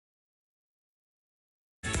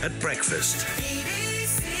at breakfast.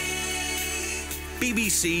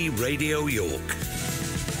 BBC Radio York.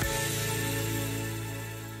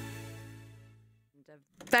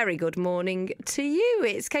 Very good morning to you.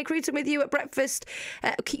 It's Kay Crewdson with you at breakfast.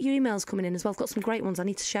 Keep your emails coming in as well. I've got some great ones. I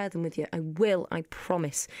need to share them with you. I will, I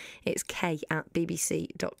promise. It's kay@bbc.co.uk.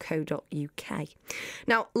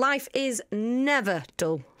 Now, life is never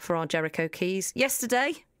dull for our Jericho Keys.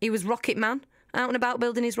 Yesterday, he was Rocket Man, out and about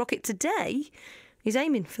building his rocket. Today, he's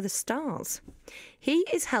aiming for the stars. He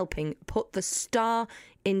is helping put the star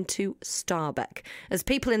into Starbeck as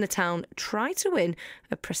people in the town try to win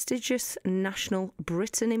a prestigious national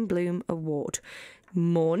Britain in Bloom award.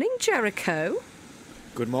 Morning, Jericho.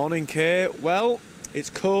 Good morning, Kay. Well,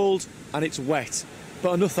 it's cold and it's wet,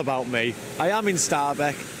 but enough about me. I am in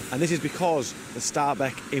Starbeck, and this is because the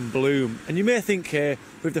Starbeck in bloom. And you may think, Kay,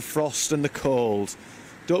 with the frost and the cold,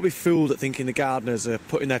 don't be fooled at thinking the gardeners are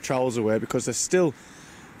putting their trowels away, because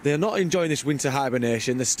they're not enjoying this winter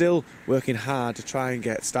hibernation. They're still working hard to try and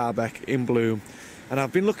get Starbeck in bloom. And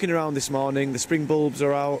I've been looking around this morning. The spring bulbs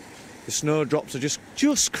are out. The snowdrops are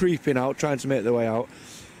just creeping out, trying to make their way out.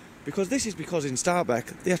 Because in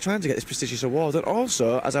Starbeck, they are trying to get this prestigious award. And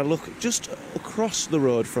also, as I look just across the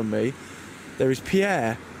road from me, there is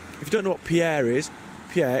Pierre. If you don't know what Pierre is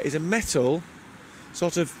a metal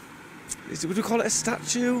sort of... would we call it a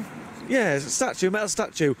statue? Yeah, it's a metal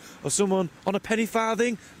statue of someone on a penny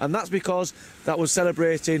farthing, and that's because that was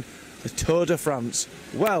celebrating the Tour de France.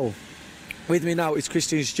 Well, with me now is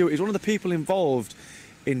Christian Stewart. He's one of the people involved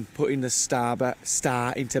in putting the star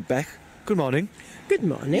into Beck. Good morning. Good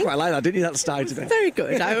morning. You quite like that, didn't you, that star into Beck? Very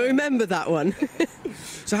good, I remember that one.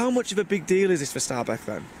 So how much of a big deal is this for Starbeck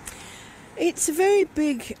then? It's a very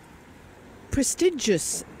big,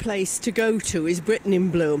 prestigious place to go to, is Britain in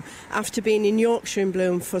Bloom. After being in Yorkshire in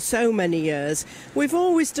Bloom for so many years, we've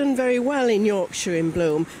always done very well in Yorkshire in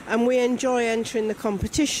Bloom, and we enjoy entering the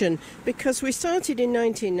competition because we started in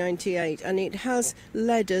 1998 and it has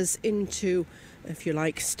led us into, if you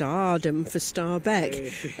like, stardom for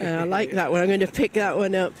Starbeck. I like that one. I'm going to pick that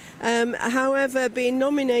one up. However, being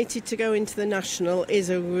nominated to go into the National is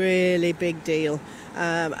a really big deal.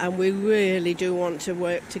 And we really do want to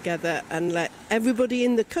work together and let everybody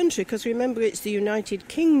in the country, because remember it's the United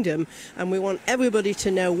Kingdom, and we want everybody to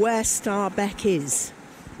know where Starbeck is.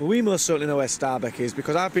 Well, we most certainly know where Starbeck is,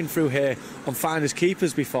 because I've been through here on Finders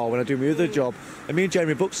Keepers before when I do my other job, and me and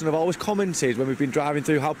Jeremy Buxton have always commented when we've been driving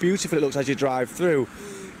through how beautiful it looks as you drive through.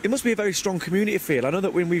 It must be a very strong community feel. I know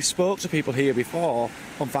that when we've spoke to people here before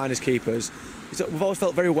on Finders Keepers, we've always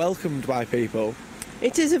felt very welcomed by people.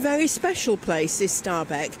 It is a very special place, this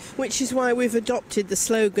Starbeck, which is why we've adopted the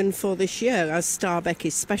slogan for this year as Starbeck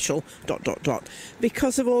is special, ...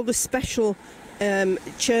 because of all the special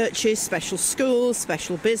churches, special schools,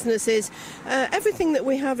 special businesses. Everything that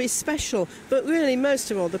we have is special, but really most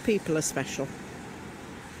of all the people are special.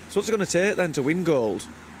 So what's it going to take then to win gold?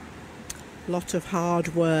 A lot of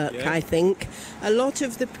hard work, yeah. I think. A lot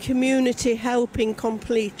of the community helping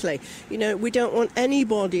completely. You know, we don't want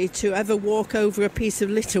anybody to ever walk over a piece of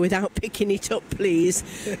litter without picking it up, please.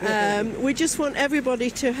 We just want everybody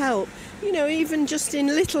to help, you know, even just in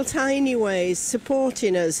little tiny ways,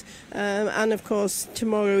 supporting us. And of course,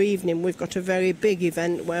 tomorrow evening we've got a very big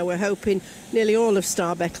event where we're hoping nearly all of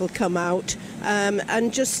Starbeck will come out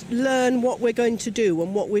and just learn what we're going to do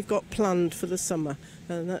and what we've got planned for the summer.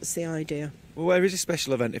 And that's the idea. Well, where is this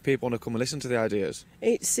special event if people want to come and listen to the ideas?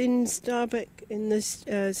 It's in Starbeck in the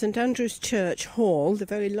St Andrew's Church Hall, the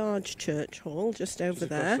very large church hall just over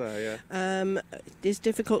there. Yeah. It's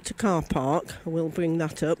difficult to car park, we'll bring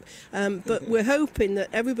that up. But we're hoping that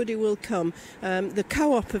everybody will come. The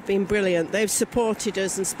co-op have been brilliant. They've supported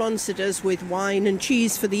us and sponsored us with wine and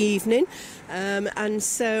cheese for the evening. And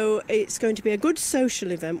so it's going to be a good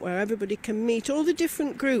social event where everybody can meet all the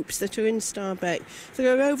different groups that are in Starbeck.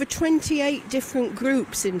 There are over 28 different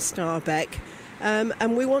groups in Starbeck,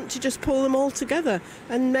 and we want to just pull them all together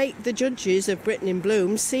and make the judges of Britain in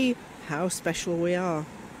Bloom see how special we are.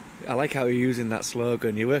 I like how you're using that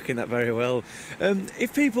slogan. You're working that very well.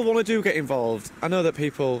 If people want to get involved, I know that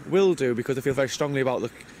people will do because they feel very strongly about the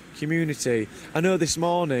community. I know this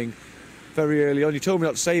morning, very early on, you told me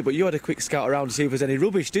not to say, but you had a quick scout around to see if there's any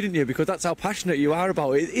rubbish, didn't you? Because that's how passionate you are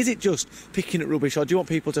about it. Is it just picking at rubbish, or do you want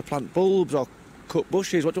people to plant bulbs or cut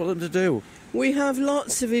bushes? What do you want them to do? We have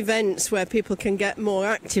lots of events where people can get more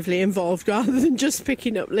actively involved rather than just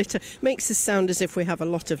picking up litter. Makes us sound as if we have a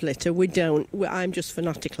lot of litter. We don't. I'm just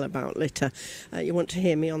fanatical about litter. You want to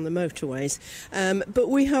hear me on the motorways. But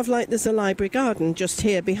we have, there's a library garden just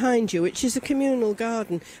here behind you, which is a communal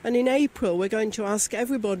garden. And in April, we're going to ask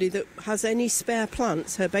everybody that has any spare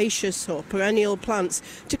plants, herbaceous or perennial plants,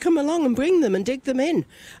 to come along and bring them and dig them in.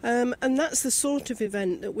 And that's the sort of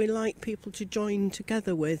event that we like people to join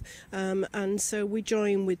together with. And so we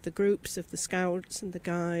join with the groups of the scouts and the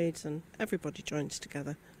guides, and everybody joins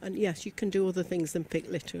together. And yes, you can do other things than pick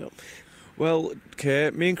litter up. Well, Kay,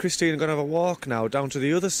 me and Christine are going to have a walk now down to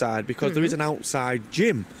the other side because there is an outside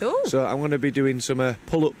gym. Ooh. So I'm going to be doing some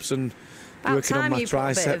pull-ups and About working on time my you put a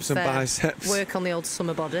bit triceps of, and biceps. Work on the old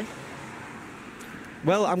summer body.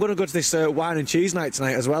 Well, I'm going to go to this wine and cheese night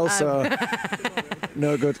tonight as well, so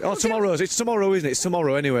no good. Oh, tomorrow. It's tomorrow, isn't it? It's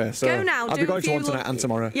tomorrow anyway. So Go now. I'll be going to one tonight and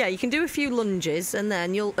tomorrow. Yeah, you can do a few lunges and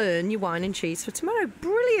then you'll earn your wine and cheese for tomorrow.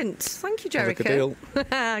 Brilliant. Thank you, Jericho. Sounds like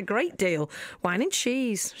a deal. Great deal. Wine and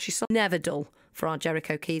cheese. She's never dull for our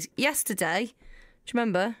Jericho Keys. Yesterday, do you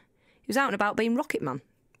remember? He was out and about being Rocket Man.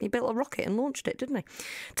 He built a rocket and launched it, didn't he?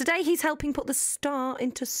 Today he's helping put the star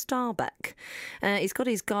into Starbeck. He's got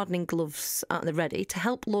his gardening gloves at the ready to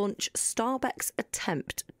help launch Starbeck's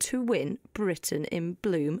attempt to win Britain in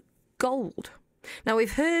Bloom gold. Now,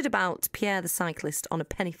 we've heard about Pierre the cyclist on a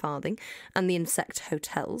penny farthing and the insect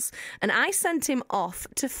hotels, and I sent him off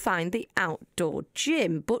to find the outdoor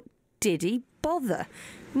gym, but did he bother?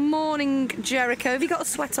 Morning, Jericho. Have you got a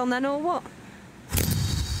sweat on then or what?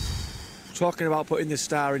 Talking about putting the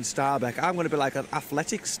star in Starbeck, I'm going to be like an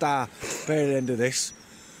athletic star by the end of this.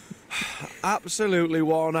 Absolutely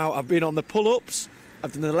worn out. I've been on the pull-ups,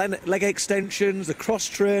 I've done the leg extensions, the cross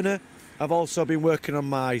trainer. I've also been working on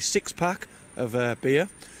my six-pack of beer.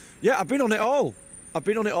 Yeah, I've been on it all. I've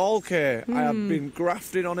been on it all, Kay. I have been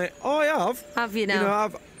grafting on it. Oh, I have. Have you now? You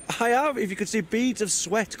know, I have. If you could see beads of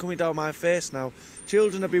sweat coming down my face now.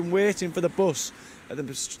 Children have been waiting for the bus at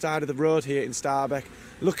the side of the road here in Starbeck,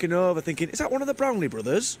 looking over thinking, is that one of the Brownlee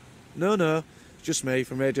brothers? No, it's just me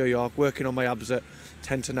from Radio York working on my abs at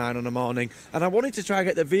 10 to 9 on the morning. And I wanted to try and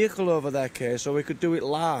get the vehicle over there, Kay, so we could do it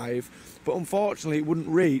live, but unfortunately it wouldn't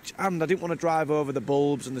reach, and I didn't want to drive over the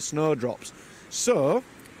bulbs and the snowdrops. So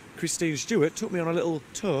Christine Stewart took me on a little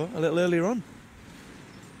tour a little earlier on.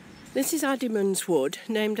 This is Addyman's Wood,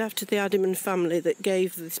 named after the Addyman family that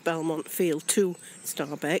gave this Belmont field to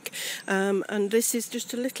Starbeck. And this is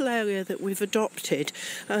just a little area that we've adopted,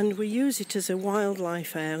 and we use it as a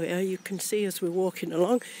wildlife area. You can see as we're walking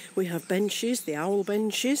along, we have benches, the owl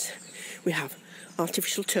benches, we have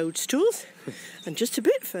artificial toadstools, and just a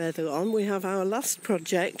bit further on we have our last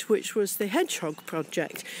project, which was the hedgehog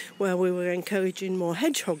project, where we were encouraging more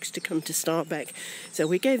hedgehogs to come to Starbeck. So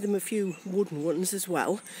we gave them a few wooden ones as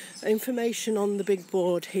well. Information on the big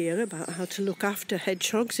board here about how to look after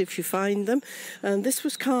hedgehogs if you find them, and this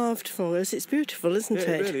was carved for us. It's beautiful, isn't it?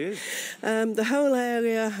 It really is. The whole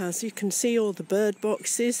area has, you can see all the bird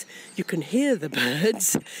boxes, you can hear the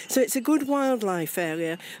birds, so it's a good wildlife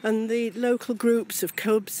area, and the local groups of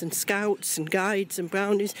cubs and scouts and guides and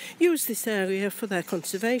brownies use this area for their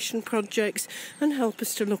conservation projects and help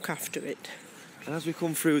us to look after it. And as we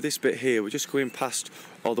come through this bit here, we're just going past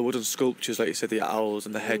all the wooden sculptures, like you said, the owls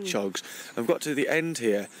and the hedgehogs. And we've got to the end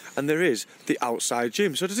here, and there is the outside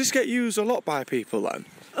gym. So does this get used a lot by people then?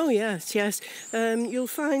 Oh, yes. You'll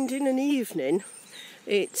find in an evening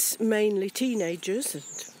it's mainly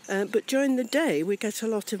teenagers, but during the day we get a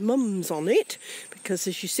lot of mums on it, because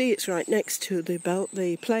as you see it's right next to the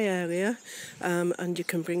play area, and you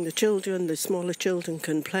can bring the children, the smaller children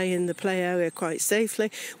can play in the play area quite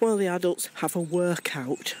safely while the adults have a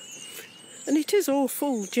workout. And it is all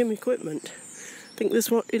full gym equipment. I think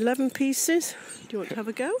there's 11 pieces. Do you want to have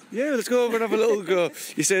a go? Yeah, let's go over and have a little go.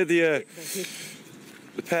 You say the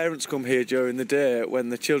parents come here during the day when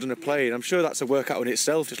the children are playing. I'm sure that's a workout in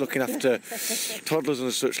itself, just looking after toddlers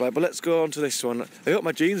and such like. But let's go on to this one. I hope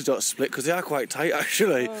my jeans don't split because they are quite tight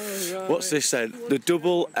actually. Oh, right. What's this then? The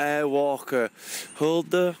double air walker.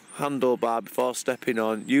 Hold the handlebar before stepping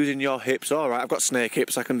on, using your hips. All right, I've got snake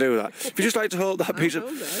hips, I can do that. If you just like to hold that piece of...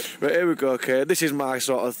 Right, here we go, okay. This is my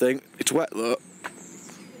sort of thing. It's wet though.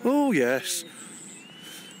 Oh, yes.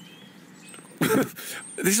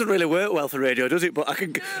 This doesn't really work well for radio, does it? But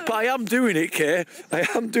but I am doing it, Kay. I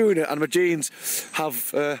am doing it, and my jeans have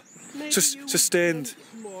sustained.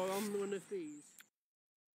 More on one of these.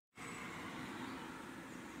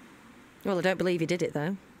 Well, I don't believe he did it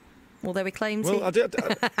though. Although he claims Well, I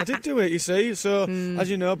did do it, you see. So, as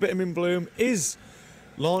you know, Britain in Bloom is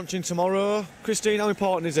launching tomorrow. Christine, how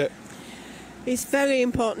important is it? It's very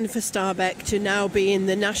important for Starbeck to now be in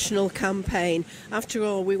the national campaign. After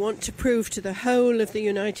all, we want to prove to the whole of the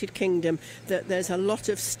United Kingdom that there's a lot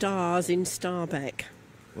of stars in Starbeck.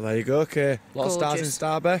 Well, there you go, Kay. A lot of stars in Gorgeous.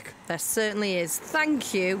 Starbeck. There certainly is.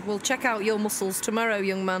 Thank you. We'll check out your muscles tomorrow,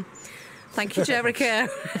 young man. Thank you, Jericho.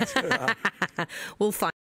 We'll find